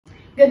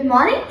Good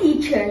morning,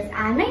 teachers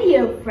and my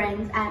dear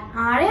friends. I'm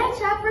Arya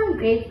Shah from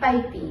grade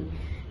 5B.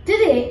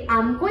 Today,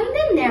 I'm going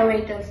to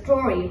narrate a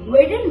story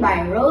written by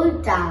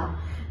Roald Dahl.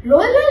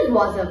 Roald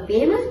was a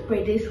famous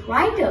British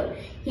writer.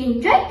 He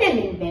enjoyed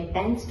telling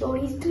bedtime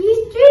stories to his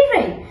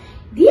children.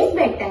 These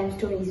bedtime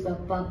stories were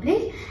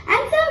published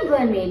and some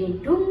were made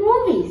into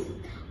movies.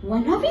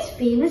 One of his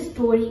famous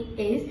stories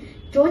is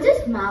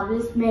George's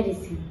Marvellous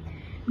Medicine.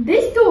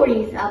 This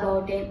story is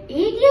about an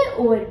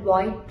 8-year-old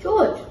boy,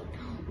 George.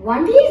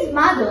 One day his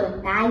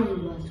mother, Nanny,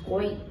 was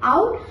going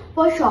out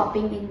for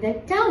shopping in the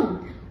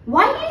town,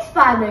 while his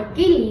father,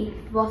 Gilly,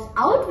 was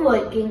out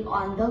working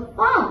on the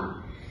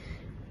farm.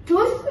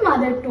 George's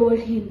mother told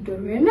him to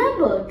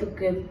remember to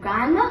give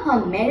Grandma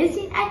her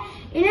medicine at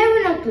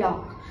 11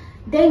 o'clock.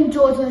 Then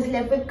George was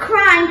left with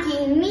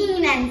cranky,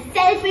 mean and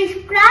selfish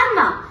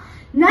Grandma.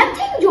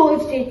 Nothing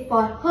George did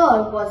for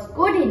her was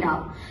good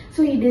enough,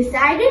 so he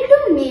decided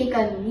to make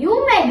a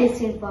new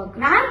medicine for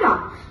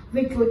Grandma,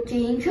 which would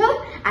change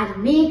her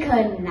and make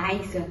her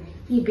nicer.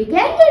 He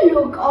began to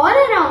look all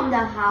around the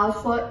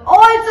house for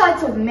all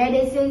sorts of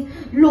medicines,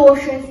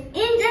 lotions,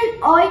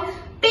 engine oil,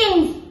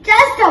 paints,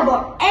 just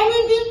about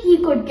anything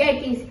he could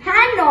get his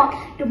hand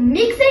on to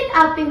mix it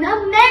up in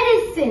a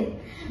medicine.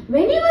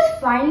 When he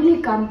was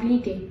finally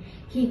completed,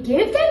 he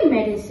gave the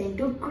medicine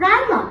to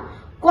Grandma,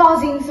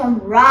 causing some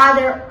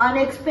rather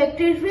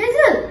unexpected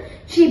result.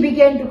 She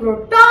began to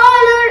grow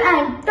taller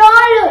and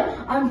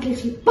taller until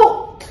she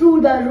poked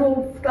through the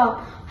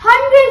rooftop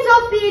hundreds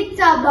of feet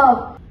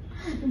above.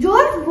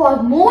 George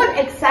was more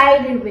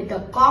excited with the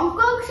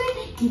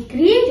concoction he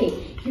created.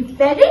 He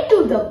fed it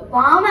to the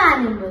farm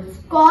animals,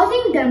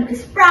 causing them to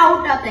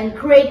sprout up and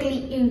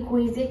greatly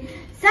increase in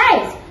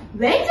size.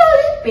 When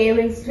George's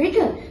parents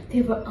returned,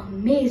 they were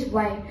amazed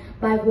by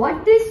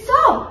what they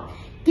saw.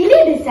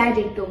 Gilly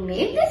decided to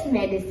make this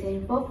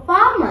medicine for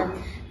farmers,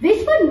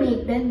 which would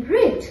make them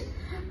rich.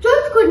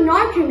 George could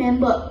not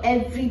remember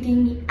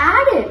everything he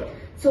added,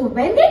 so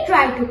when they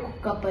tried to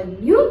cook up a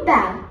new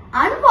batch,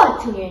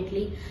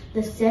 unfortunately,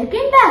 the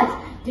second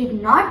batch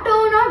did not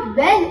turn out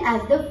well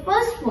as the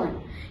first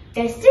one.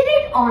 Tested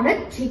it on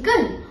a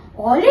chicken.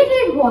 All it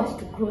did was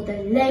to grow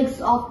the legs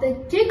of the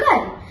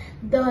chicken.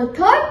 The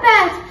third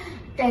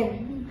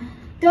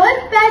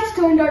batch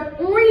turned out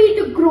only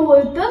to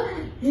grow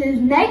the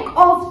neck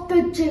of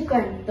the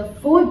chicken. The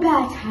fourth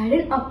batch had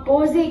an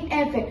opposite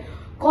effect,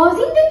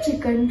 causing the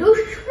chicken to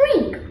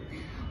shrink.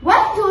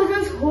 While George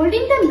was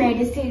holding the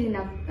medicine in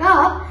a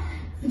cup,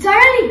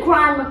 suddenly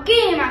Grandma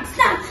came and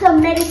snatched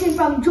some medicine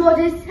from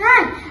George's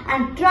hand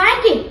and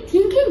drank it,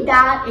 thinking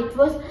that it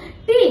was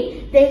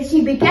tea. Then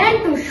she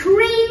began to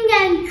shrink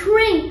and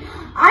shrink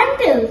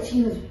until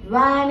she was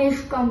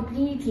vanished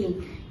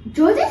completely.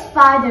 George's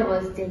father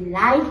was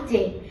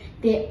delighted.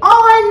 They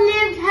all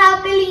lived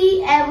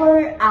happily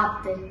ever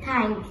after.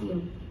 Thank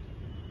you.